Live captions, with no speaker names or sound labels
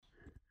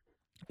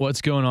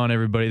What's going on,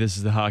 everybody? This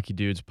is the Hockey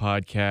Dudes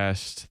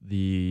podcast.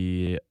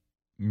 The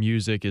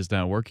music is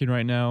not working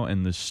right now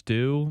in the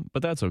stew,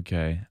 but that's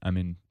okay. I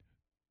mean,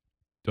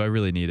 do I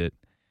really need it?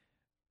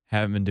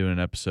 Haven't been doing an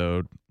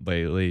episode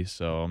lately,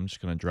 so I'm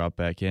just going to drop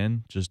back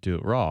in, just do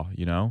it raw,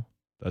 you know?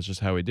 That's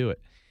just how we do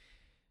it.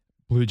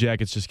 Blue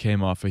Jackets just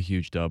came off a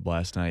huge dub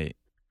last night.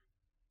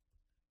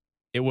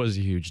 It was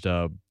a huge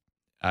dub.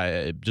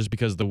 Just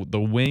because the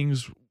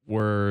Wings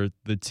were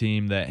the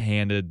team that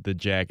handed the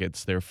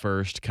Jackets their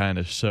first kind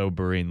of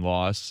sobering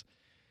loss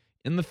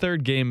in the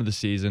third game of the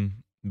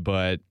season,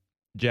 but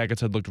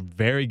Jackets had looked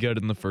very good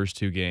in the first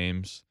two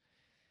games.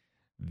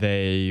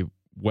 They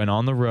went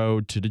on the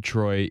road to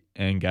Detroit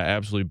and got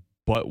absolutely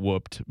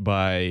butt-whooped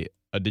by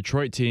a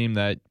Detroit team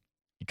that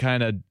you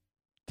kind of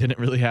didn't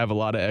really have a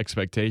lot of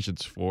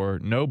expectations for.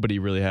 Nobody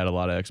really had a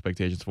lot of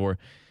expectations for.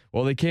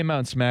 Well, they came out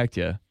and smacked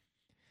you.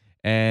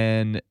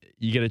 And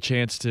you get a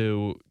chance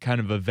to kind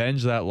of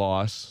avenge that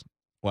loss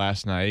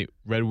last night.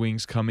 Red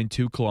Wings coming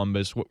to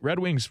Columbus. Red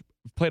Wings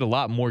played a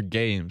lot more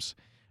games,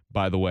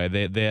 by the way.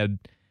 They had,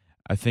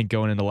 I think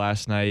going into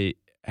last night,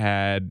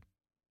 had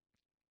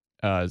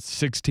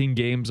 16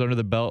 games under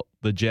the belt.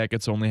 The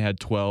Jackets only had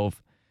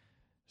 12.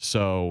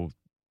 So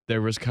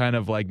there was kind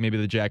of like maybe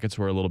the Jackets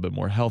were a little bit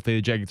more healthy.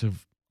 The Jackets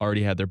have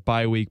already had their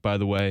bye week, by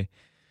the way.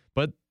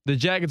 But the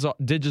Jackets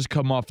did just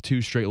come off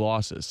 2 straight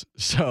losses.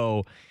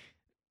 So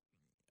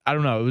I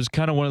don't know. It was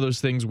kind of one of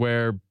those things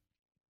where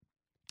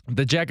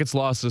the Jackets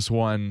lost this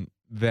one,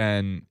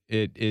 then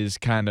it's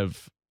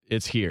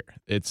here.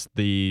 It's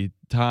the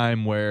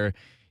time where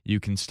you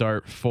can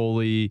start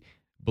fully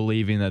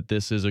believing that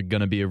this is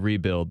going to be a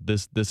rebuild.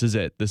 This is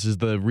it. This is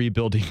the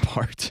rebuilding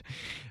part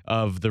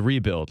of the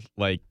rebuild.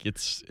 Like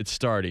it's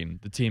starting.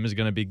 The team is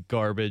going to be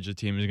garbage. The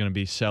team is going to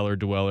be cellar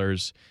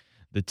dwellers.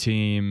 The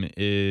team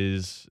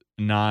is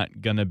not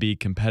going to be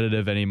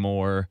competitive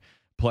anymore.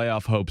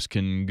 Playoff hopes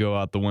can go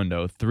out the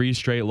window. 3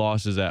 straight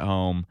losses at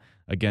home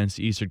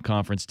against Eastern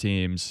Conference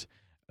teams.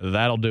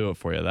 That'll do it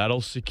for you. That'll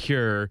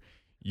secure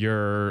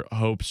your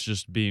hopes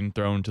just being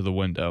thrown to the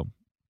window.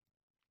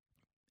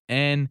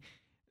 And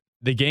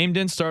the game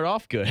didn't start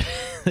off good.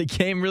 The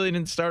game really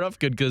didn't start off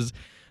good because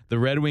the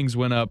Red Wings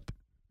went up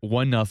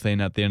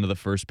 1-0 at the end of the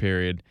first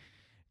period.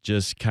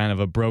 Just kind of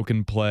a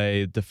broken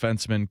play.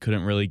 Defenseman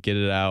couldn't really get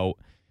it out.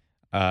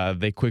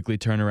 They quickly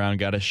turned around,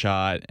 got a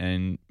shot,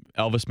 and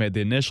Elvis made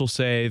the initial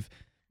save,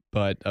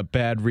 but a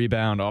bad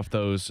rebound off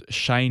those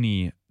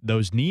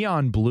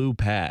neon blue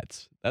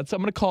pads. I'm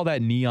going to call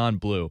that neon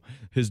blue.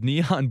 His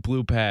neon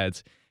blue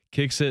pads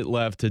kicks it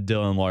left to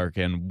Dylan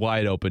Larkin,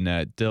 wide open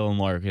net. Dylan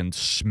Larkin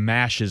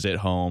smashes it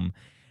home.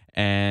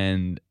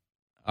 And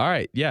all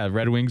right, yeah,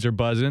 Red Wings are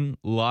buzzing.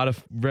 A lot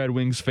of Red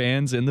Wings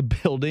fans in the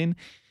building.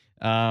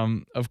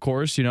 Of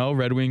course,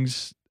 Red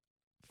Wings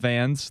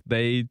fans,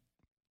 they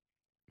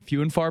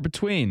few and far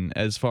between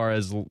as far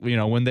as,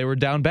 when they were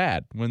down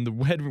bad. When the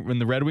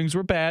Red Wings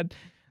were bad,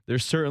 there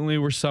certainly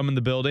were some in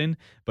the building.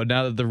 But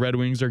now that the Red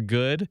Wings are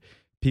good,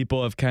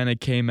 people have kind of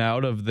came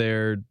out of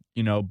their,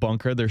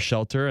 bunker, their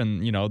shelter,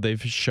 and,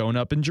 they've shown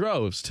up in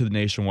droves to the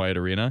Nationwide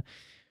Arena.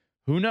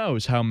 Who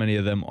knows how many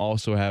of them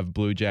also have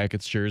Blue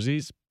Jackets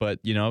jerseys.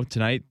 But,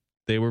 tonight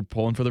they were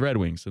pulling for the Red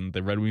Wings, and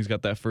the Red Wings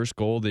got that first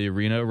goal. The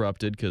arena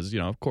erupted because,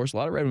 of course, a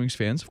lot of Red Wings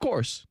fans, of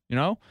course,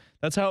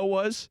 that's how it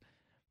was.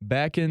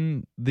 Back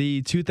in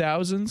the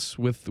 2000s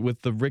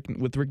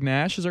with Rick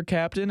Nash as our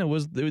captain, it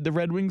was the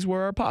Red Wings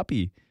were our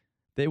poppy.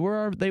 They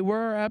were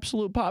our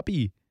absolute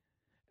poppy.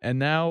 And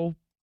now,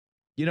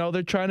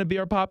 they're trying to be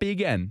our poppy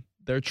again.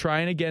 They're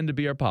trying again to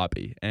be our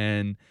poppy.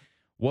 And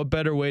what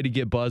better way to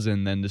get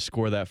buzzing than to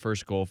score that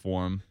first goal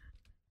for them?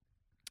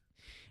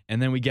 And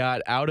then we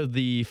got out of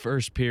the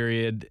first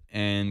period,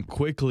 and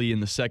quickly in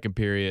the second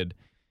period,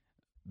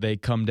 they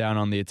come down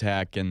on the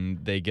attack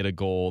and they get a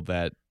goal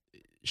that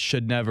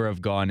should never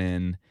have gone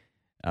in.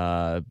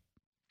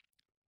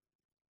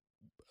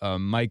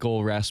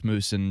 Michael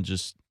Rasmussen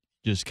just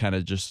kind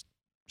of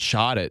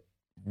shot it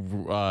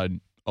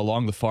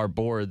along the far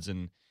boards,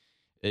 and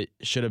it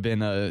should have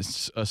been a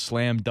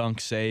slam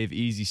dunk save,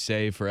 easy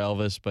save for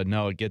Elvis, but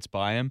no, it gets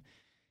by him,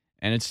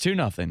 and it's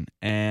 2-0.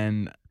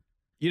 And,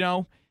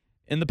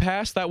 in the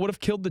past, that would have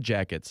killed the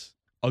Jackets.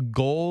 A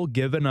goal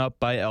given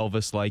up by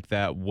Elvis like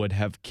that would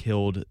have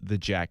killed the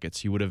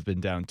Jackets. You would have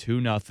been down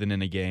 2-0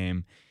 in a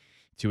game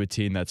to a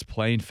team that's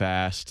playing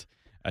fast,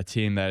 a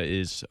team that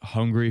is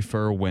hungry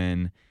for a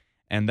win.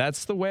 And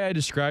that's the way I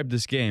described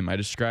this game. I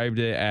described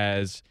it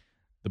as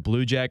the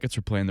Blue Jackets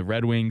are playing the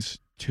Red Wings,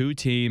 2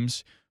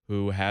 teams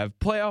who have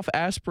playoff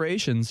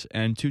aspirations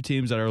and 2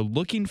 teams that are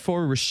looking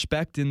for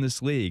respect in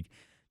this league.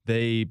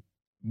 They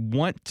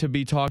want to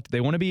be talked. They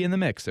want to be in the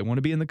mix. They want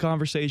to be in the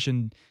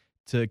conversation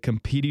to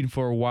competing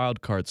for a wild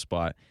card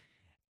spot.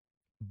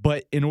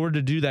 But in order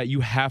to do that, you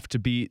have to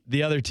beat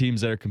the other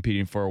teams that are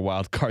competing for a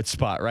wild card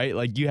spot, right?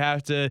 Like you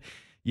have to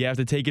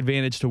take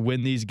advantage to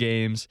win these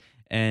games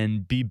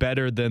and be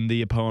better than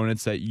the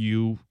opponents that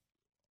you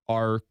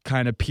are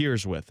kind of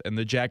peers with. And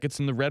the Jackets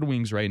and the Red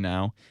Wings right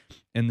now,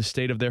 in the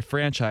state of their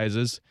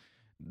franchises,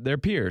 their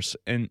peers.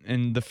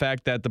 And the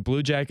fact that the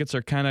Blue Jackets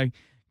are kind of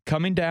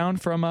coming down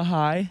from a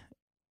high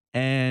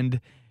and,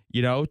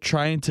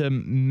 trying to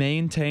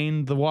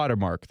maintain the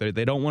watermark.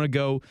 They don't want to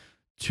go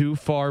too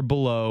far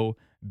below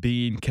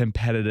being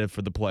competitive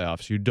for the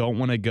playoffs. You don't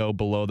want to go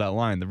below that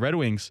line. The Red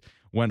Wings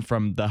went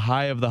from the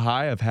high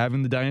of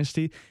having the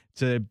dynasty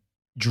to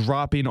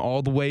dropping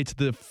all the way to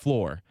the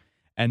floor.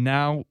 And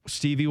now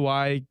Stevie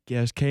Y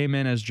has came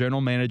in as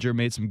general manager,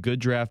 made some good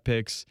draft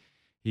picks.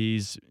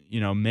 He's,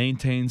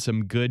 maintained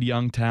some good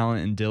young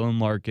talent in Dylan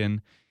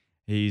Larkin.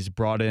 He's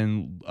brought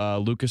in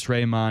Lucas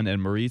Raymond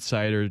and Maurice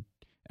Seider,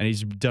 and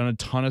he's done a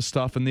ton of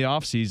stuff in the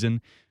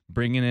offseason,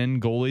 bringing in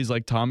goalies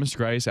like Thomas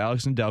Greiss,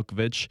 Alex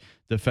Nedeljkovic,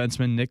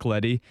 defenseman Nick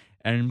Leddy,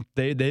 and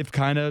they've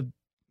kind of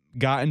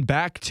gotten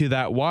back to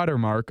that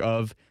watermark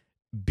of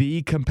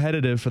be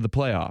competitive for the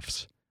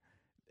playoffs.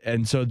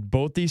 And so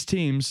both these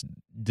teams,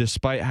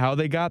 despite how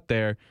they got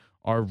there,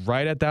 are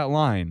right at that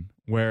line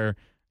where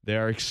they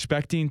are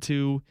expecting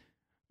to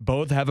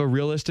both have a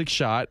realistic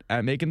shot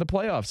at making the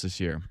playoffs this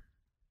year.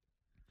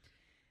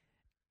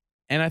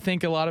 And I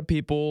think a lot of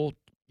people,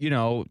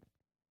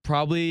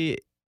 probably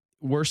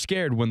were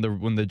scared when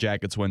the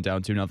Jackets went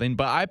down 2-0,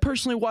 but I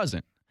personally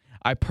wasn't.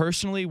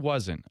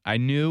 I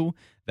knew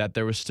that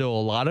there was still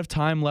a lot of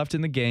time left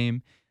in the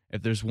game.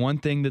 If there's one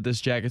thing that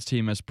this Jackets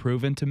team has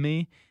proven to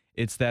me,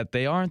 it's that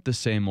they aren't the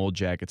same old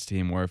Jackets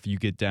team where if you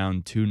get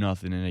down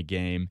 2-0 in a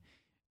game,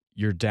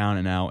 you're down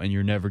and out and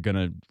you're never going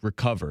to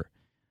recover.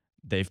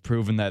 They've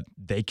proven that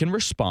they can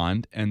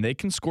respond and they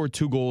can score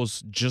 2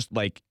 goals just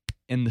like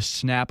in the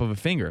snap of a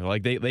finger.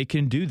 Like they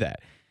can do that.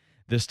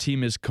 This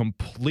team is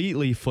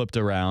completely flipped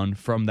around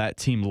from that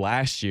team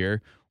last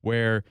year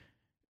where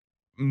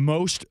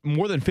more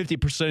than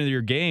 50% of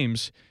your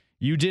games,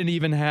 you didn't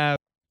even have,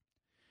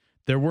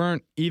 there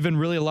weren't even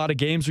really a lot of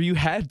games where you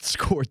had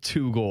scored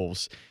 2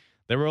 goals.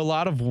 There were a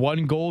lot of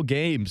 1-goal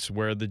games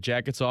where the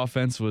Jackets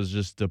offense was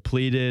just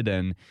depleted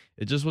and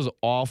it just was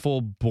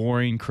awful,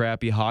 boring,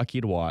 crappy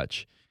hockey to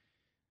watch.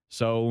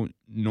 So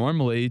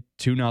normally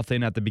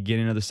 2-0 at the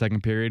beginning of the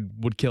second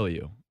period would kill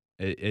you.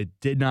 It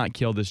did not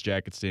kill this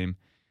Jackets team.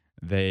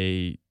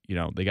 They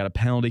got a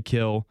penalty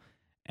kill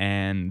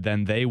and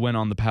then they went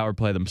on the power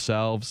play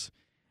themselves.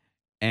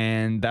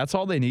 And that's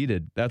all they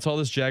needed. That's all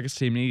this Jackets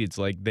team needs.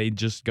 Like they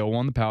just go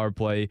on the power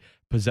play,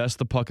 possess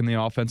the puck in the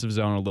offensive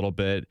zone a little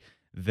bit.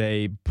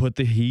 They put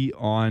the heat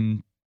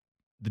on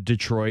the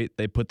Detroit.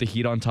 They put the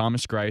heat on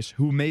Thomas Greiss,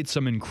 who made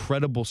some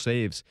incredible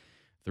saves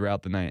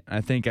throughout the night.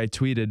 I think I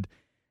tweeted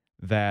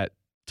that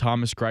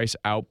Thomas Greiss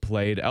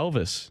outplayed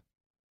Elvis.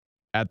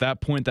 At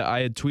that point that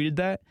I had tweeted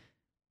that,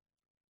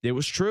 it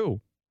was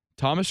true.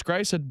 Thomas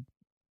Greiss had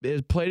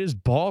played his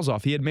balls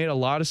off. He had made a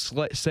lot of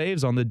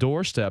saves on the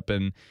doorstep,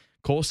 and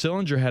Cole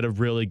Sillinger had a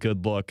really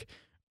good look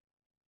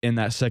in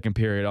that second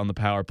period on the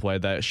power play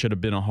that should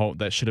have been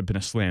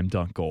a slam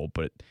dunk goal,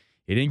 but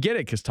he didn't get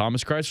it because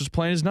Thomas Greiss was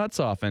playing his nuts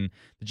off, and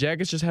the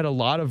Jackets just had a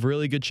lot of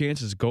really good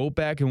chances. Go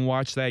back and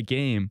watch that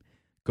game.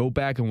 Go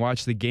back and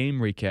watch the game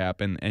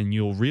recap, and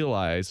you'll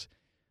realize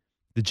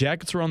the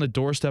Jackets were on the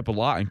doorstep a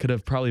lot and could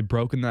have probably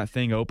broken that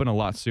thing open a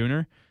lot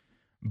sooner,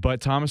 but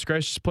Thomas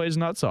Greiss just played his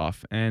nuts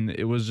off, and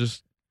it was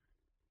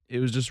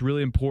just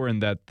really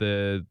important that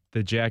the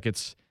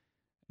Jackets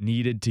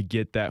needed to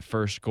get that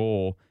first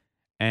goal,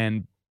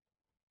 and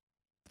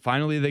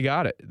finally they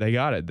got it. They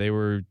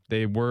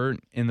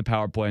weren't in the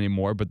power play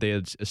anymore, but they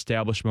had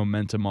established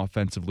momentum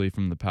offensively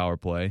from the power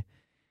play.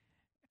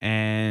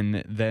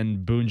 And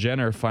then Boone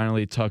Jenner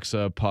finally tucks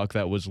a puck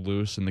that was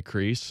loose in the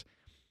crease.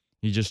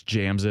 He just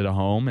jams it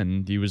home,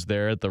 and he was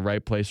there at the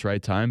right place,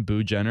 right time.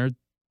 Boone Jenner,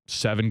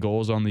 7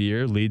 goals on the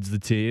year, leads the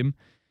team.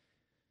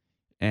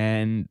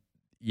 And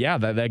yeah,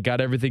 that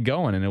got everything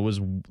going. And it was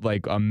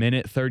like a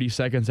minute, 30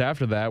 seconds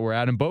after that where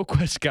Adam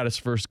Boquist got his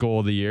first goal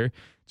of the year.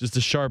 Just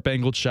a sharp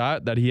angled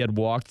shot that he had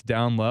walked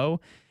down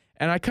low.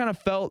 And I kind of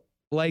felt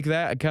like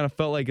that. I kind of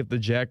felt like if the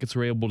Jackets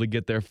were able to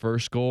get their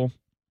first goal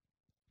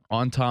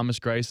on Thomas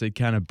Greiss, they'd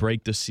kind of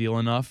break the seal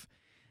enough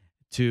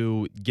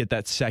to get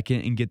that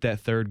second and get that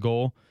third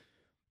goal.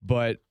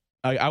 But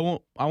I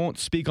won't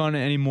speak on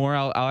it anymore.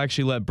 I'll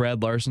actually let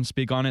Brad Larson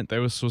speak on it.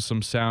 There was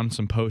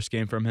some post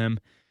game from him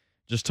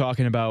just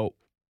talking about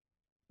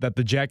that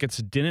the Jackets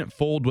didn't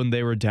fold when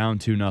they were down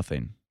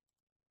 2-0.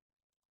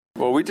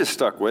 Well, we just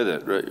stuck with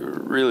it.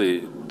 Really,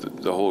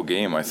 the whole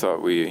game. I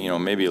thought we,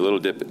 maybe a little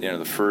dip at the end of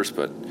the first,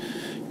 but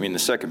I mean, the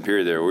second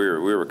period there,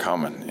 we were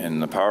coming,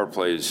 and the power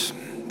plays,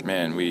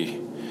 man,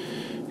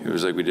 it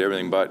was like we did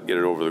everything but get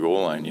it over the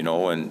goal line,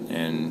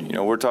 and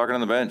we're talking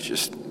on the bench,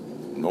 just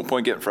no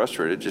point getting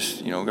frustrated.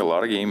 Just got a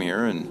lot of game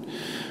here, and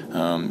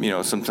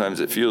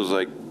sometimes it feels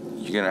like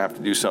you're gonna have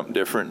to do something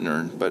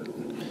different, but.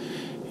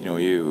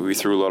 We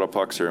threw a lot of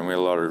pucks there, and we had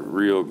a lot of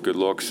real good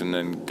looks, and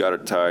then got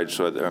it tied.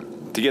 So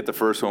to get the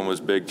first one was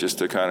big, just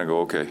to kind of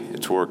go, okay,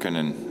 it's working.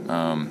 And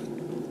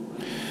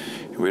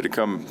we had to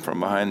come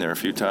from behind there a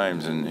few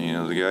times, and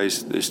the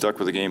guys, they stuck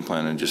with the game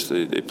plan and just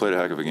they played a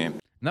heck of a game.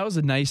 And that was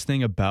a nice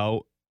thing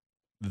about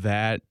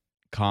that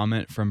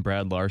comment from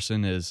Brad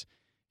Larson is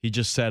he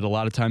just said a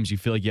lot of times you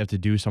feel like you have to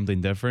do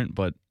something different,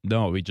 but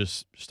no, we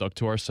just stuck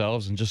to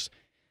ourselves and just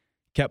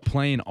kept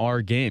playing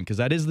our game, because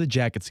that is the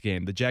Jackets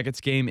game. The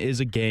Jackets game is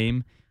a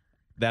game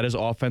that is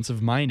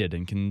offensive minded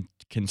and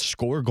can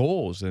score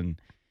goals. And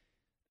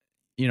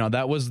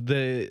that was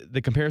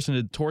the comparison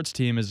to the Torts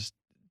team. Is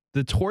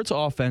the Torts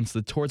offense,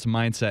 the Torts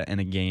mindset in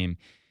a game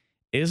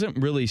isn't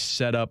really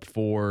set up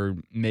for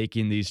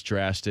making these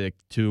drastic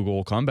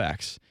 2-goal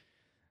comebacks.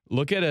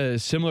 Look at a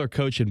similar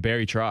coach in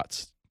Barry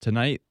Trotz.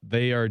 Tonight,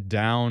 they are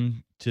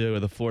down to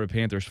the Florida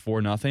Panthers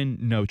 4-0.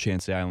 No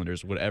chance the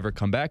Islanders would ever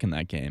come back in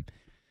that game.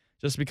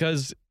 Just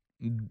because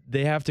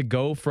they have to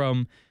go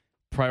from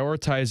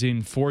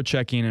prioritizing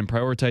forechecking and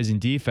prioritizing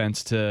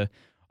defense to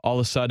all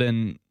of a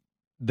sudden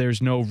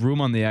there's no room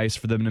on the ice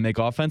for them to make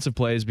offensive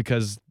plays,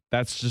 because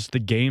that's just the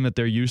game that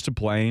they're used to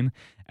playing.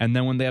 And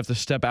then when they have to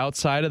step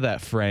outside of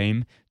that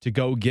frame to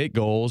go get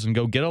goals and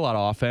go get a lot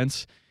of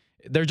offense,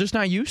 they're just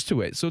not used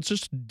to it. So it's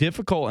just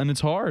difficult and it's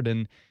hard.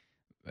 And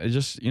I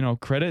just,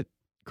 credit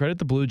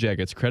the Blue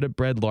Jackets, credit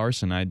Brad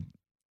Larson.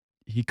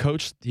 He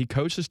coached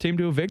his team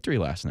to a victory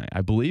last night. I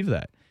believe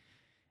that.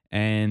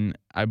 And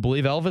I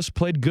believe Elvis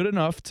played good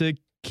enough to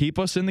keep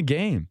us in the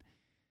game.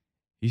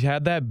 He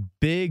had that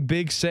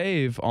big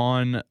save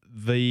on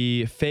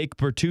the fake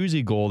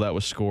Bertuzzi goal that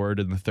was scored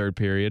in the third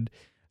period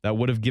that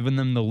would have given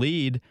them the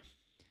lead.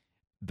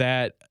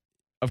 That,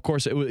 of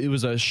course, it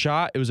was a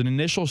shot. It was an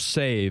initial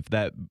save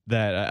that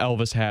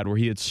Elvis had where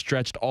he had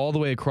stretched all the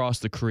way across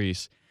the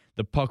crease.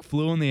 The puck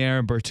flew in the air,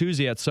 and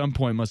Bertuzzi at some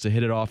point must have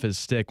hit it off his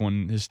stick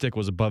when his stick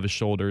was above his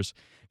shoulders.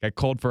 Got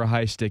called for a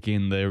high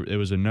sticking. It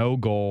was a no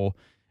goal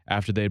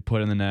after they had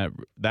put in the net.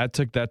 That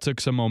took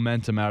some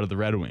momentum out of the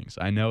Red Wings.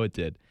 I know it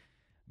did.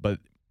 But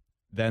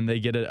then they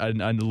get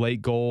a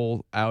late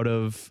goal out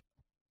of,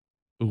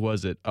 who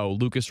was it? Oh,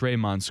 Lucas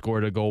Raymond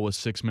scored a goal with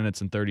 6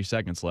 minutes and 30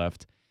 seconds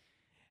left.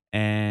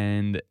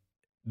 And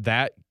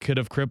that could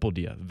have crippled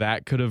you.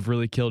 That could have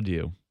really killed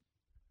you.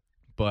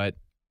 But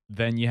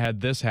then you had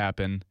this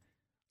happen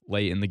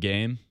late in the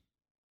game.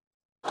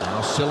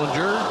 Now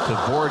Sillinger to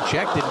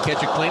Voracek, didn't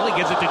catch it cleanly,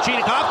 gives it to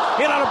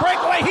Cheetah, in on a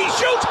breakaway, he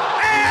shoots,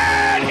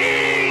 and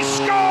he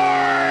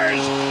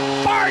scores!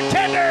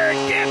 Bartender,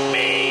 give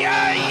me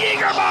a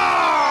Jaeger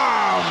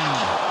bomb!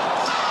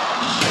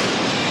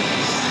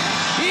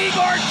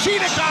 Igor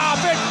Cheetah,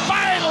 it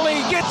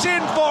finally gets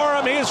in for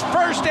him, his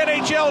first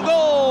NHL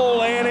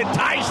goal, and it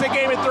ties the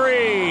game at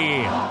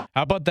 3.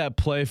 How about that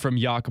play from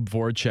Jakub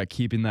Voracek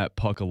keeping that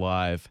puck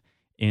alive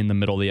in the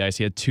middle of the ice?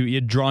 He had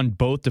drawn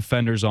both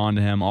defenders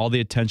onto him. All the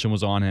attention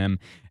was on him,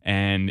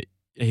 and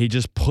he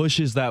just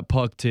pushes that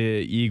puck to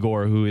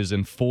Igor, who is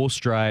in full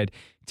stride,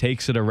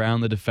 takes it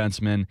around the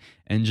defenseman,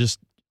 and just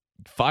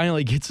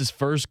finally gets his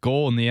first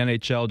goal in the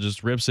NHL,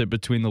 just rips it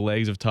between the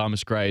legs of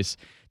Thomas Greiss,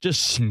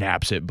 just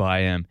snaps it by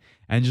him,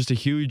 and just a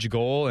huge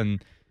goal.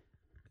 And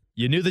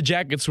you knew the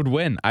Jackets would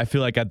win, I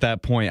feel like, at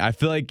that point. I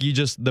feel like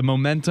the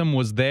momentum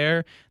was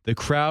there. The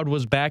crowd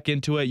was back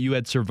into it. You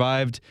had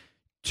survived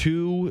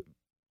 2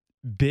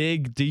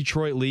 big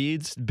Detroit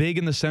leads, big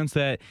in the sense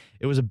that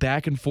it was a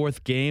back and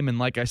forth game. And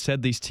like I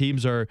said, these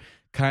teams are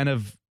kind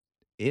of,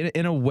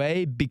 in a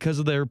way, because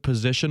of their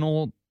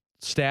positional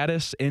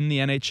status in the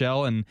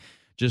NHL and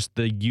just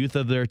the youth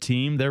of their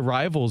team, they're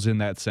rivals in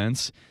that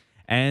sense.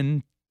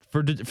 And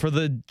for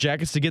the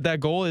Jackets to get that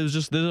goal, it was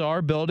just, this is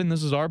our building,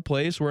 this is our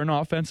place. We're an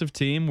offensive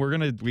team.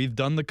 We've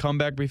done the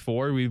comeback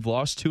before. We've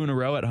lost 2 in a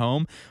row at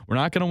home. We're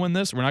not going to win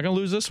this. We're not going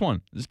to lose this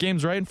one. This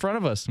game's right in front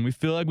of us, and we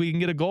feel like we can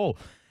get a goal.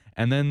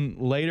 And then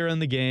later in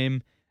the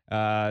game,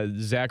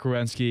 Zach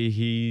Werenski,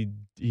 he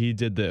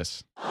did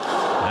this.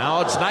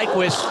 Now it's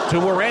Nyquist to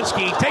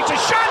Werenski, takes a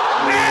shot,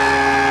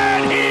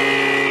 and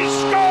he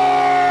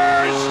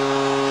scores!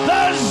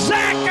 The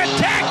Zach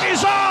attack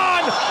is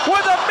on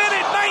with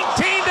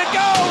 1:19 to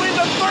go in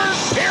the third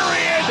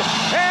period,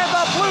 and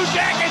the Blue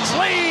Jackets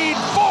lead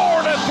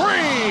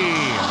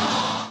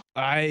 4-3.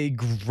 I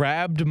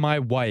grabbed my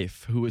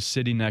wife, who was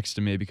sitting next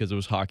to me because it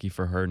was hockey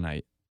for her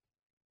night.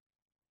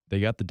 They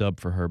got the dub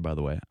for her, by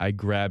the way. I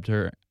grabbed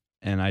her,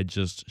 and I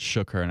just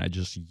shook her, and I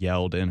just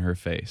yelled in her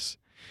face.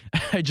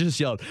 I just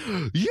yelled,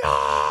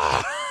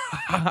 yeah!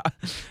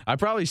 I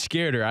probably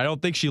scared her. I don't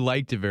think she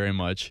liked it very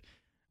much,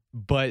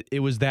 but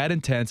it was that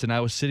intense, and I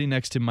was sitting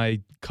next to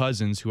my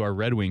cousins who are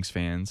Red Wings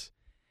fans,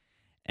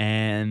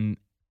 and,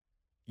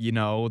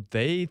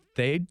 they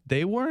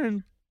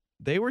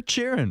were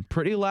cheering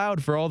pretty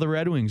loud for all the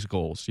Red Wings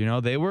goals.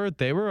 They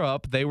were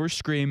up, they were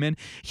screaming,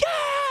 yeah!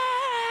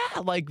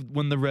 Like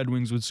when the Red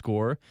Wings would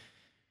score.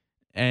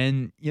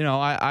 And,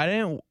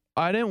 I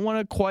didn't want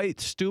to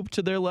quite stoop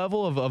to their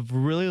level of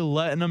really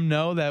letting them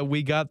know that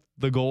we got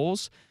the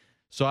goals.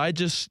 So I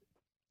just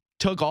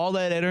took all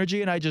that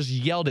energy and I just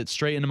yelled it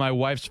straight into my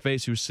wife's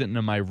face, who was sitting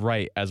to my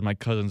right as my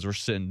cousins were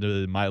sitting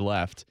to my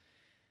left.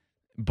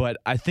 But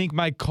I think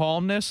my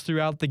calmness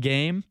throughout the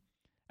game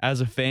as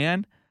a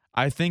fan,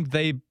 I think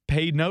they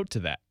paid note to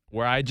that,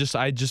 where I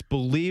just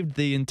believed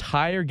the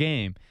entire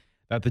game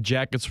that the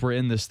Jackets were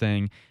in this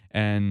thing.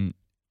 And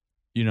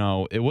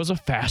it was a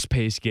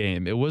fast-paced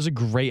game. It was a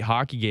great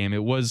hockey game.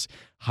 It was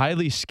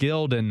highly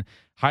skilled and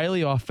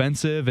highly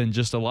offensive, and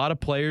just a lot of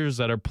players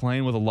that are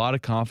playing with a lot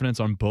of confidence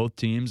on both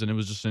teams, and it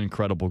was just an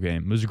incredible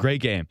game. It was a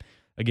great game.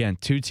 Again,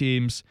 two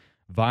teams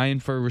vying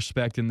for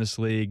respect in this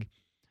league.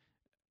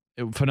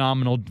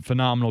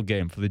 Phenomenal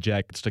game for the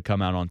Jackets to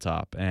come out on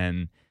top.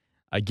 And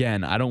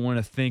again, I don't want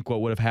to think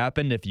what would have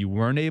happened if you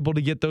weren't able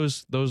to get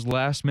those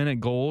last-minute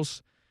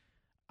goals.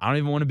 I don't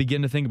even want to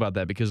begin to think about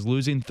that, because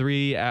losing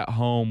 3 at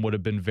home would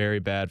have been very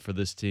bad for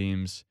this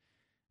team's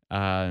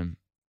mojo.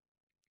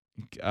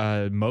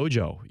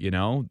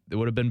 It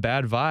would have been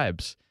bad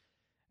vibes.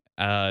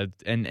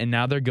 And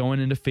now they're going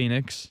into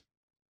Phoenix,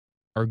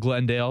 or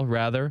Glendale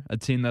rather, a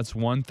team that's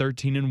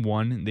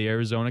 13-1, the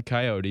Arizona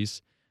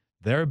Coyotes.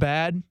 They're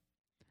bad.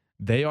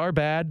 They are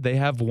bad. They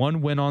have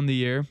 1 win on the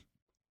year.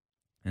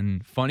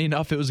 And funny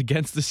enough, it was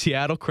against the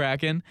Seattle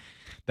Kraken.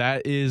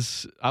 I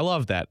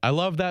love that. I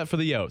love that for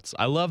the Yotes.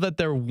 I love that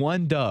their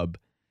 1 dub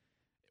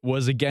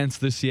was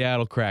against the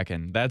Seattle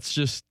Kraken. That's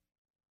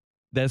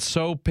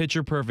so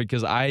picture perfect,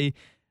 because I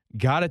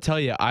gotta tell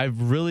you, I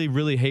really,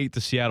 really hate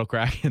the Seattle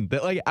Kraken.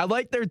 I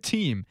like their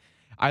team.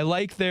 I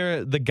like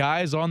the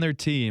guys on their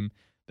team.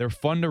 They're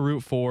fun to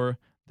root for.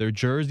 Their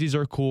jerseys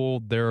are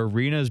cool. Their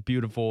arena is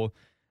beautiful.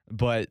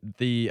 But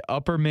the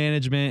upper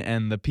management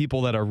and the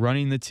people that are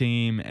running the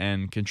team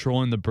and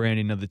controlling the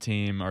branding of the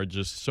team are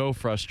just so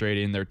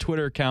frustrating. Their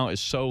Twitter account is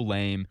so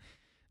lame.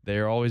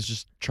 They're always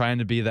just trying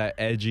to be that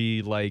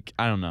edgy,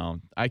 I don't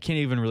know. I can't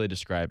even really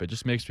describe it. It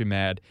just makes me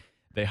mad.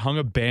 They hung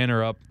a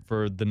banner up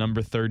for the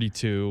number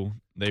 32.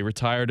 They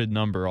retired a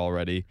number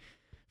already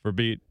for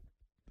being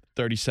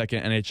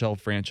 32nd NHL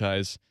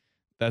franchise.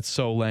 That's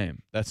so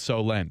lame.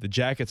 The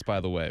Jackets, by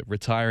the way,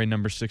 retiring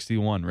number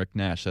 61, Rick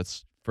Nash.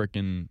 That's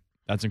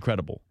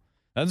incredible.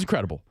 That's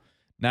incredible.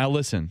 Now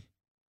listen.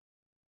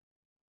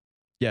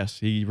 Yes,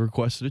 he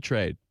requested a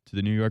trade to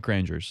the New York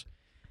Rangers.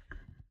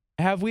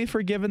 Have we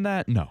forgiven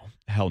that? No.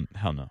 Hell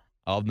no.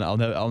 I'll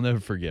never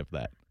forgive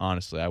that.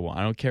 Honestly, I won't.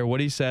 I don't care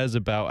what he says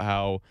about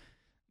how,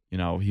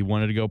 he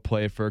wanted to go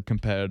play for a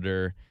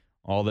competitor,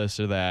 all this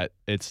or that.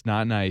 It's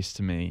not nice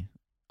to me.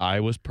 I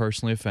was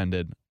personally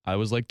offended. I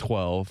was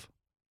 12.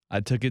 I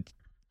took it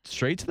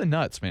straight to the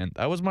nuts, man.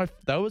 That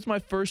was my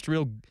first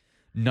real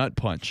nut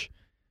punch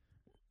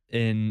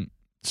in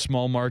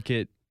small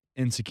market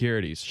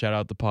insecurities. Shout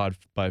out the pod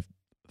by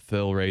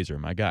Phil Razor,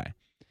 my guy.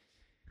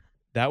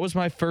 That was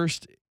my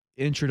first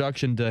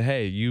introduction to,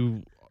 hey,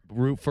 you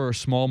root for a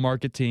small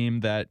market team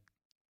that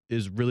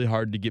is really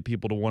hard to get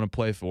people to want to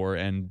play for,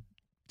 and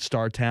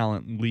star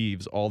talent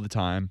leaves all the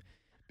time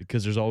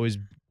because there's always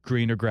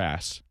greener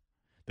grass.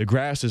 The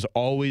grass is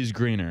always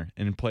greener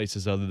in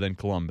places other than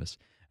Columbus.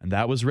 And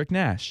that was Rick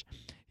Nash.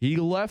 He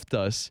left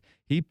us.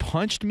 He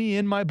punched me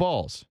in my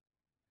balls.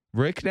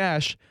 Rick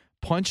Nash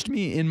punched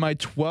me in my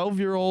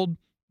 12-year-old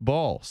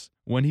balls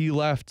when he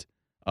left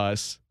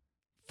us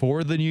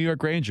for the New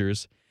York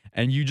Rangers,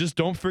 and you just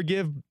don't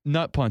forgive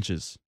nut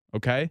punches,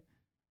 okay?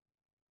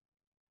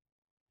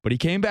 But he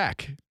came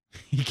back.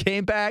 He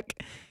came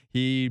back.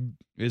 He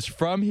is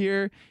from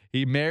here.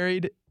 He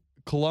married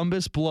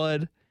Columbus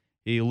blood.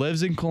 He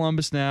lives in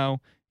Columbus now.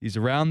 He's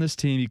around this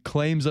team. He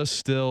claims us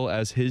still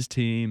as his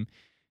team.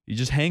 He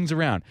just hangs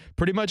around.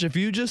 Pretty much, if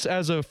you just,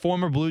 as a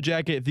former Blue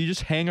Jacket, if you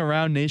just hang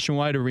around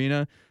Nationwide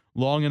Arena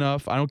long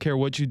enough, I don't care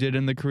what you did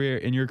in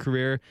your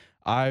career,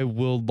 I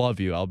will love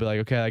you. I'll be like,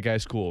 okay, that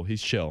guy's cool.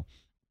 He's chill.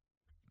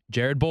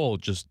 Jared Bull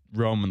just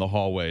roaming the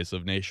hallways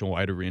of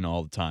Nationwide Arena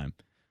all the time.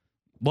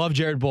 Love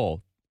Jared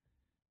Bull.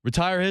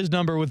 Retire his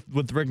number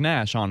with Rick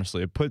Nash,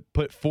 honestly.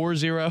 Put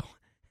 40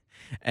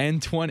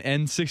 and 20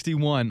 and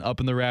 61 up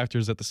in the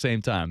rafters at the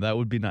same time. That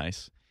would be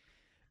nice.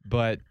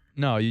 But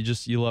no,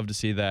 you love to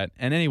see that.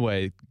 And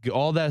anyway,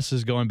 all this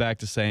is going back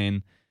to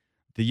saying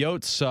the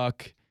Yotes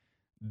suck.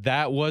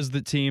 That was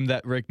the team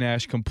that Rick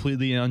Nash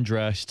completely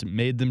undressed,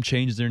 made them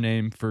change their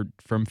name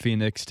from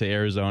Phoenix to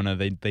Arizona.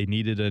 They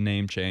needed a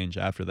name change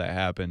after that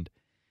happened.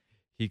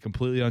 He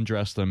completely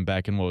undressed them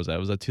back in, what was that?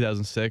 Was that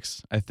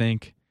 2006, I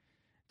think?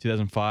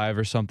 2005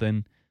 or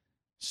something.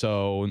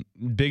 So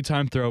big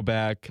time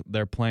throwback.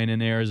 They're playing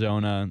in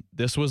Arizona.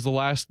 This was the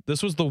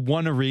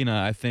one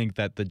arena I think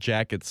that the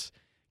Jackets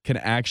can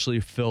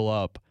actually fill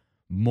up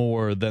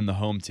more than the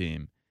home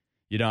team.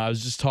 I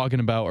was just talking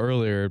about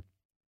earlier,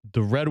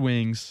 the Red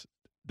Wings,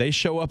 they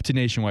show up to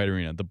Nationwide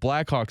Arena. The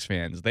Blackhawks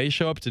fans, they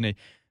show up to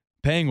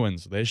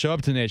Penguins, they show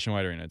up to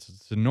Nationwide Arena.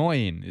 It's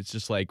annoying. It's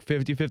just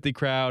 50-50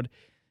 crowd.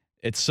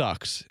 It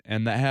sucks.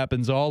 And that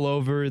happens all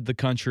over the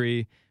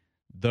country.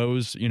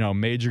 Those,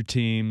 major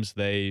teams,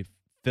 they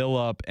fill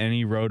up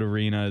any road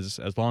arenas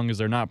as long as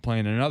they're not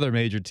playing another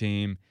major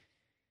team.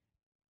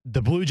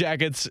 The Blue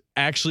Jackets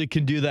actually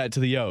can do that to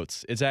the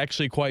Yotes. It's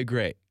actually quite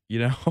great.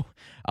 I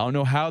don't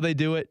know how they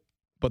do it,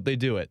 but they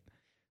do it.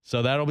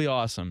 So that'll be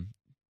awesome.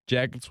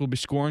 Jackets will be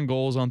scoring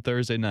goals on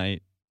Thursday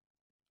night.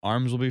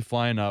 Arms will be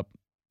flying up.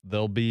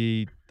 They'll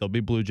be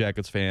Blue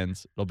Jackets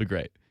fans. It'll be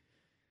great.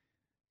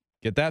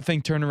 Get that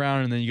thing turned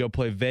around, and then you go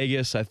play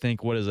Vegas. I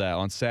think, what is that?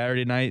 On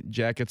Saturday night,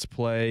 Jackets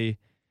play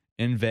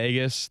in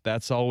Vegas.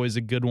 That's always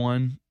a good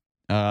one.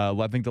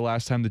 I think the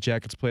last time the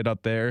Jackets played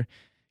up there,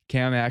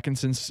 Cam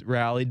Atkinson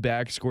rallied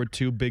back, scored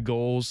 2 big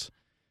goals.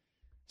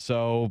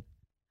 So,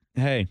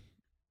 hey,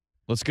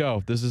 let's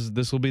go.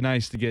 This will be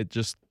nice to get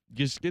just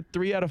get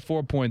 3 out of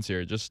 4 points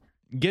here. Just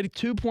get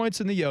 2 points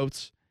in the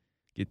Yotes.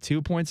 Get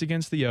 2 points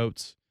against the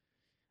Yotes.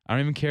 I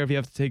don't even care if you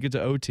have to take it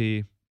to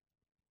OT.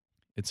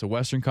 It's a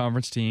Western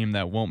Conference team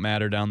that won't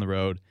matter down the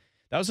road.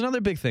 That was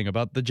another big thing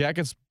about the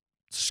Jackets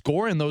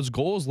scoring those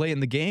goals late in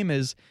the game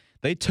is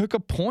they took a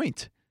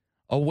point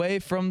away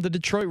from the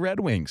Detroit Red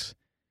Wings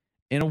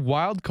in a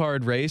wild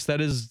card race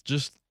that is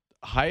just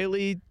a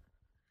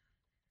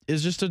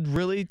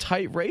really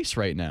tight race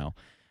right now.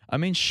 I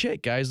mean,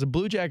 shit, guys, the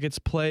Blue Jackets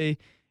play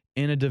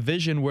in a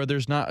division where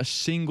there's not a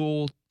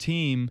single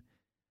team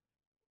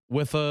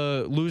with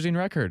a losing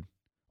record.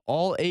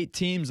 All 8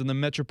 teams in the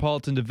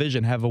Metropolitan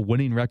Division have a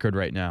winning record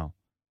right now.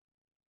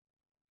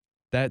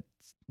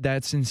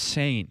 That's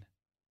insane.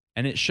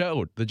 And it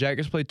showed. The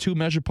Jackets played 2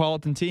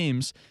 Metropolitan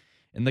teams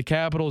in the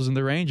Capitals and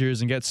the Rangers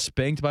and got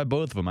spanked by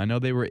both of them. I know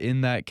they were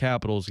in that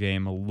Capitals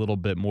game a little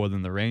bit more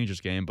than the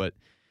Rangers game, but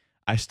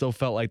I still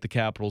felt like the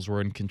Capitals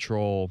were in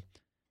control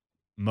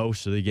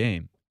most of the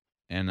game.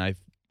 And I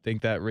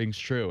think that rings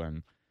true.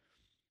 And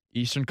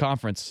Eastern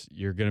Conference,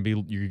 you got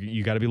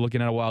to be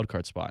looking at a wild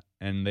card spot.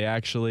 And they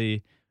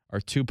actually are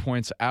 2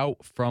 points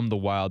out from the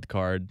wild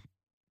card,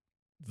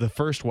 the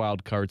first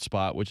wild card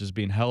spot, which is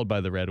being held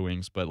by the Red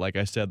Wings. But like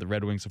I said, the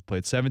Red Wings have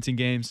played 17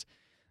 games.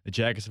 The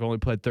Jackets have only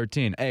played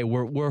 13. Hey,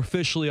 we're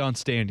officially on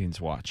standings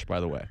watch, by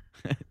the way.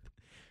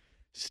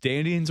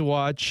 Standings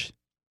watch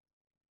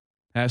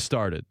has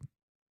started.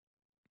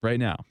 Right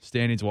now,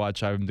 standings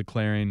watch, I'm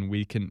declaring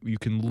you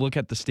can look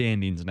at the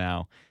standings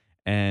now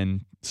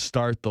and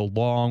start the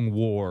long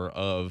war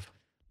of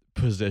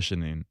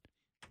positioning.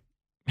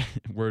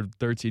 We're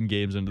 13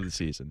 games into the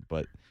season,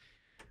 but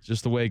it's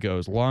just the way it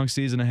goes. Long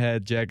season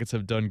ahead. Jackets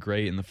have done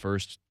great in the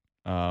first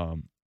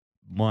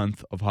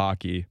month of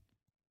hockey.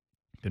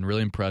 Been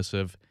really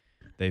impressive.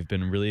 They've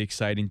been a really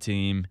exciting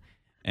team,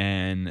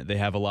 and they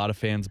have a lot of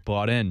fans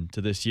bought in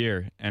to this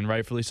year, and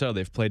rightfully so.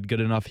 They've played good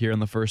enough here in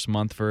the first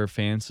month for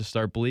fans to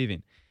start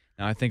believing.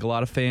 Now, I think a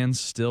lot of fans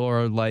still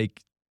are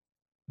like,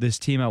 this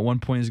team at one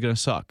point is going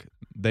to suck.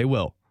 They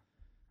will.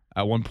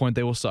 At one point,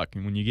 they will suck.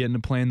 And when you get into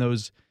playing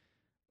those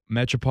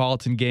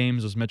metropolitan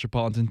games, those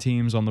metropolitan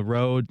teams on the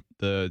road,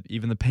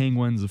 even the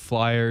Penguins, the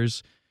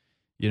Flyers,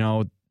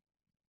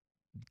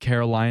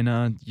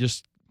 Carolina,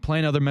 just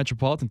playing other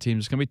metropolitan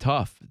teams, it's going to be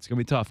tough. It's going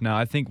to be tough. Now,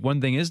 I think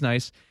one thing is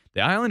nice.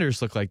 The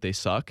Islanders look like they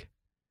suck.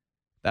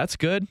 That's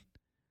good.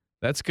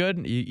 That's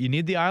good. You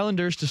need the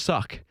Islanders to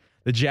suck.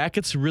 The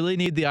Jackets really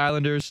need the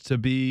Islanders to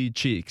be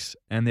cheeks,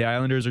 and the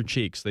Islanders are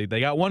cheeks. They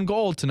got 1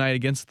 goal tonight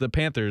against the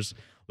Panthers,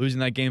 losing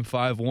that game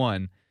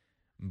 5-1.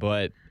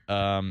 But,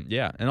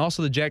 yeah. And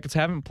also the Jackets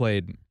haven't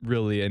played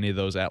really any of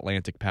those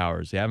Atlantic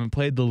powers. They haven't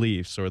played the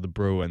Leafs or the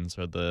Bruins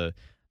or the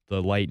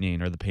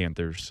Lightning or the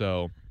Panthers.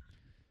 So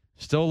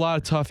still a lot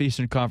of tough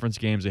Eastern Conference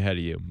games ahead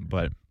of you.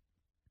 But,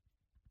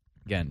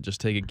 again,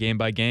 just take it game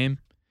by game.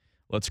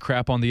 Let's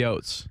crap on the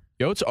Yotes.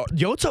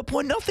 Yotes up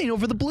 1-0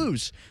 over the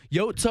Blues.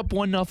 Yotes up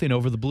 1-0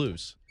 over the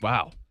Blues.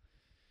 Wow,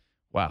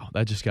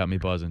 that just got me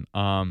buzzing.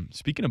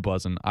 Speaking of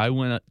buzzing, I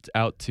went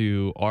out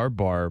to our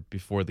bar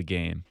before the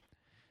game.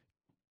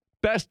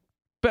 Best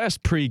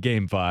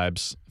pregame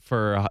vibes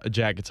for a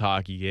Jackets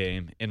hockey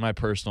game, in my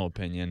personal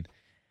opinion.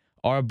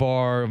 Our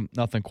bar,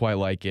 nothing quite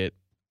like it.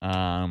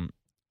 I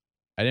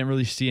didn't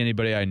really see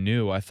anybody I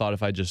knew. I thought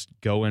if I just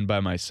go in by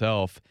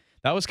myself,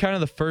 that was kind of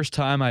the first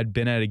time I'd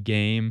been at a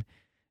game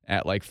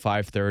at like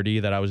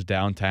 5:30 that I was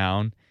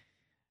downtown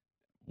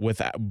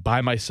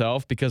by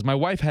myself, because my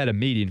wife had a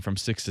meeting from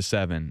 6 to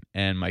 7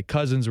 and my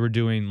cousins were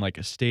doing like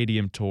a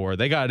stadium tour.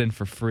 They got in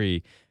for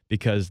free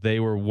because they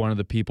were one of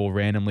the people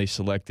randomly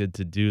selected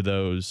to do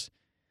those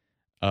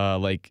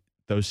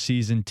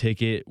season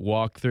ticket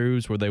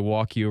walkthroughs where they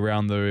walk you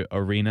around the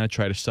arena,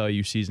 try to sell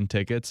you season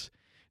tickets.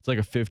 It's like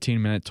a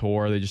 15-minute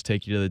tour. They just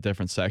take you to the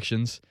different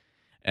sections,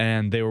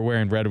 and they were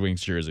wearing Red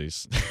Wings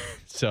jerseys.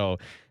 So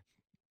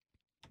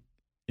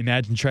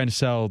imagine trying to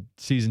sell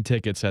season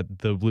tickets at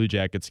the Blue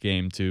Jackets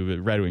game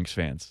to Red Wings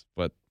fans.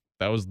 But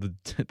that was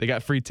they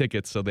got free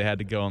tickets, so they had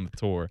to go on the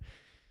tour.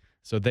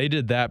 So they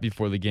did that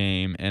before the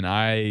game, and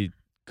I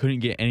couldn't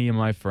get any of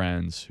my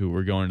friends who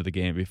were going to the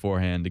game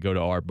beforehand to go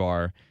to our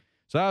bar.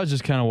 So I was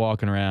just kind of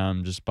walking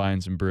around, just buying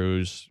some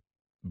brews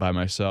by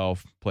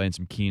myself, playing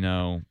some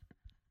Keno,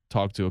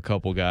 talked to a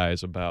couple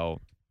guys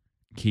about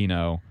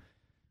Keno.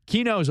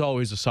 Keno is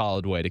always a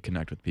solid way to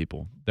connect with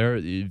people.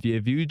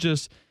 If you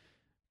just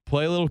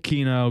play a little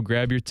Keno,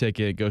 grab your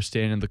ticket, go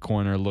stand in the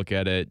corner, look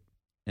at it,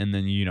 and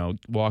then,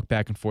 walk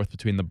back and forth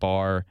between the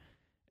bar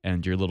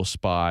and your little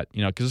spot,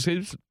 because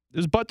it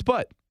was butt to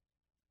butt.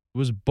 It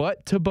was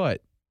butt to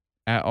butt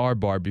at our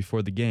bar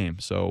before the game.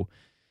 So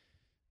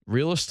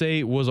real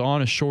estate was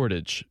on a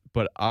shortage,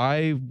 but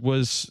I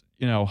was,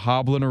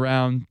 hobbling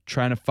around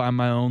trying to find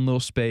my own little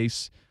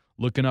space,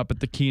 looking up at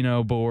the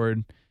Keno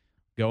board,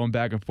 going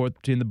back and forth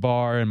between the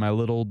bar and my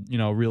little,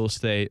 real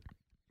estate.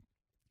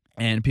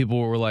 And people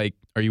were like,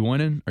 are you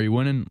winning? Are you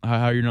winning?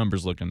 How are your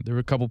numbers looking? There were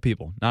a couple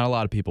people, not a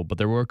lot of people, but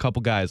there were a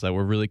couple guys that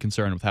were really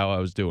concerned with how I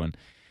was doing.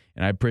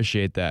 And I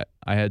appreciate that.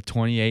 I had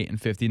 28 and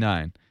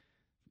 59.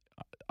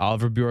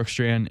 Oliver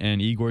Bjorkstrand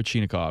and Igor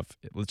Chinikov.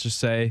 Let's just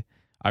say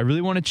I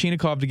really wanted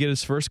Chinikov to get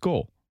his first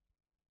goal.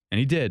 And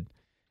he did.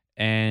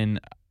 And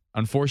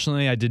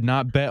unfortunately, I did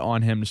not bet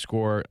on him to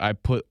score. I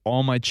put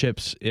all my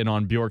chips in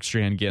on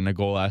Bjorkstrand getting a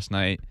goal last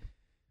night.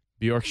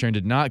 Bjorkstrand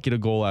did not get a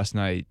goal last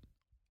night.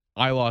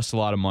 I lost a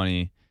lot of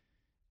money.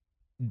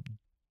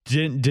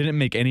 Didn't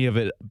make any of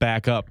it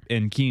back up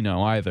in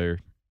Keno either.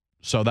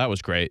 So that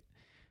was great.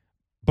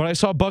 But I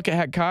saw Bucket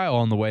Hat Kyle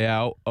on the way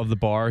out of the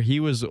bar.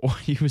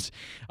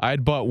 I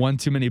had bought one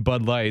too many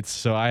Bud Lights,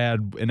 so I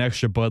had an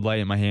extra Bud Light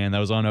in my hand that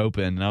was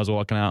unopened, and I was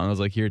walking out and I was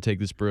like, here, take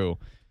this brew.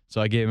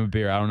 So I gave him a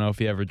beer. I don't know if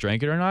he ever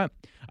drank it or not.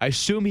 I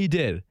assume he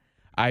did.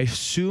 I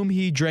assume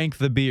he drank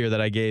the beer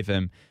that I gave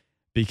him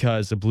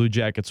because the Blue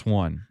Jackets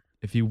won.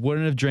 If he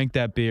wouldn't have drank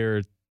that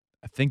beer,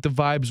 I think the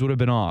vibes would have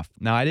been off.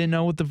 Now, I didn't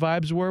know what the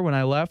vibes were when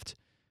I left.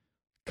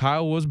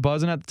 Kyle was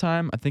buzzing at the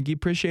time. I think he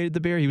appreciated the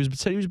beer.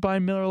 Said he was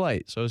buying Miller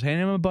Lite. So I was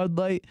handing him a Bud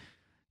Light.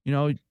 You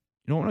know, you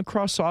don't want to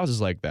cross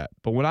sauces like that.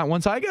 But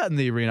once I got in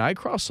the arena, I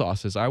crossed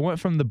sauces. I went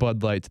from the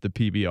Bud Light to the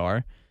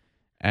PBR,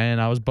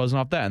 and I was buzzing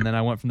off that. And then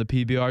I went from the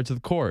PBR to the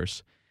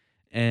course.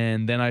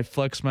 And then I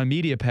flexed my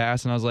media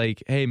pass, and I was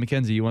like, hey,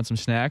 Mackenzie, you want some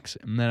snacks?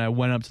 And then I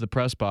went up to the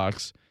press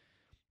box,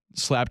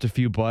 slapped a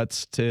few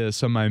butts to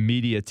some of my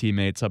media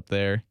teammates up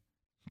there.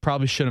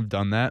 Probably shouldn't have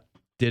done that.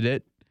 Did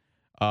it.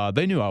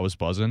 They knew I was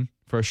buzzing,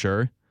 for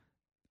sure.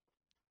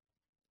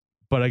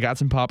 But I got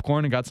some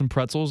popcorn and got some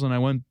pretzels, and I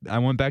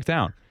went back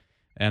down.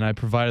 And I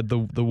provided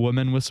the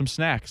woman with some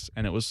snacks.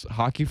 And it was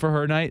hockey for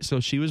her night, so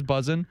she was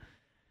buzzing.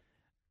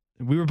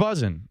 We were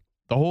buzzing.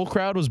 The whole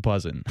crowd was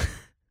buzzing.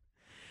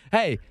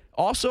 Hey,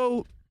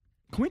 also,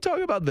 can we talk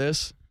about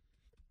this?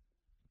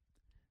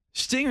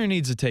 Stinger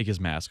needs to take his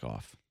mask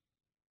off.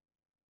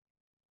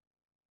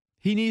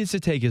 He needs to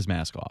take his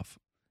mask off.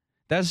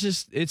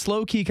 It's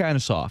low-key kind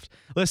of soft.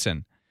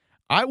 Listen,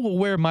 I will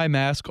wear my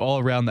mask all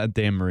around that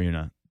damn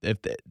arena.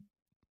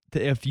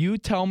 If you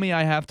tell me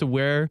I have to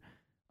wear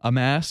a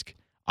mask,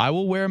 I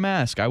will wear a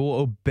mask. I will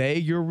obey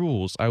your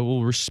rules. I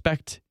will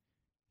respect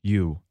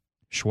you,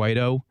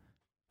 Schweido.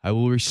 I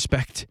will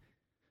respect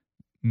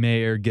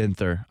Mayor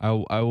Ginther. I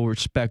will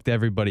respect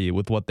everybody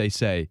with what they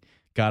say.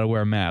 Got to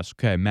wear a mask.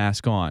 Okay,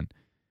 mask on.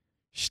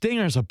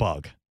 Stinger's a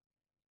bug.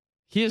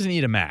 He doesn't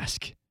need a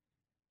mask.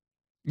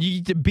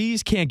 The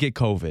bees can't get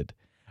COVID.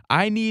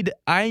 I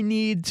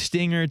need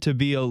Stinger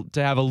to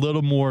have a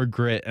little more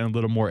grit and a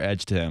little more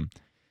edge to him.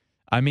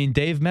 I mean,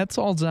 Dave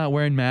Metzal's not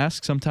wearing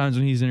masks sometimes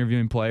when he's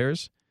interviewing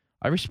players.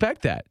 I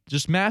respect that.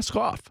 Just mask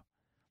off.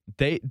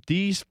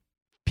 These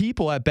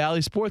people at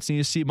Bally Sports need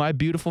to see my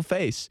beautiful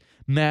face.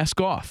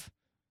 Mask off.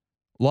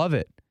 Love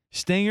it.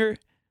 Stinger,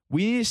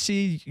 we need to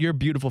see your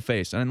beautiful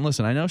face. And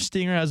listen, I know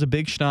Stinger has a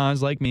big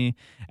schnoz like me.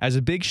 As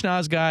a big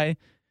schnoz guy,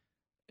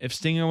 if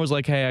Stinger was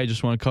like, hey, I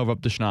just want to cover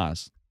up the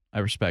schnoz, I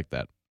respect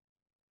that.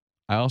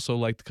 I also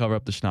like to cover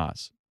up the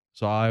schnoz.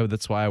 So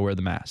that's why I wear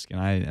the mask, and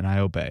I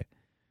obey.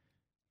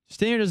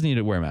 Stinger doesn't need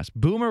to wear a mask.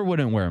 Boomer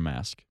wouldn't wear a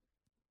mask.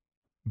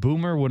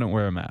 Boomer wouldn't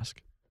wear a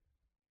mask.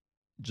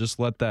 Just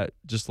let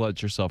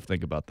yourself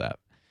think about that.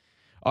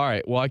 All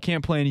right, well, I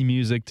can't play any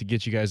music to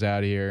get you guys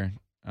out of here.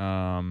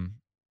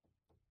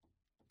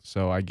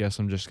 So I guess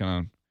I'm just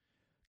going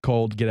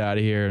to get out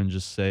of here and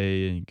just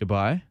say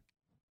goodbye.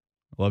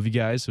 Love you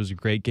guys. It was a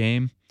great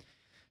game.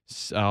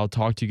 I'll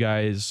talk to you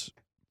guys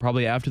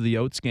probably after the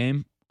Yotes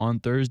game on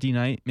Thursday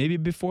night. Maybe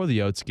before the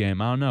Yotes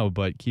game. I don't know,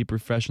 but keep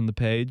refreshing the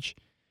page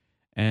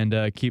and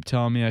keep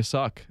telling me I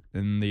suck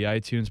in the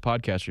iTunes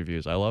podcast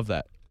reviews. I love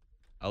that.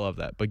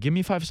 But give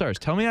me 5 stars.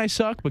 Tell me I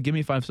suck, but give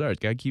me 5 stars.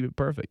 Gotta keep it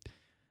perfect.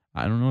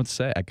 I don't know what to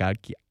say.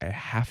 I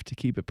have to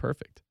keep it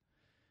perfect.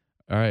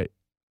 All right.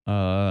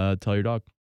 Tell your dog.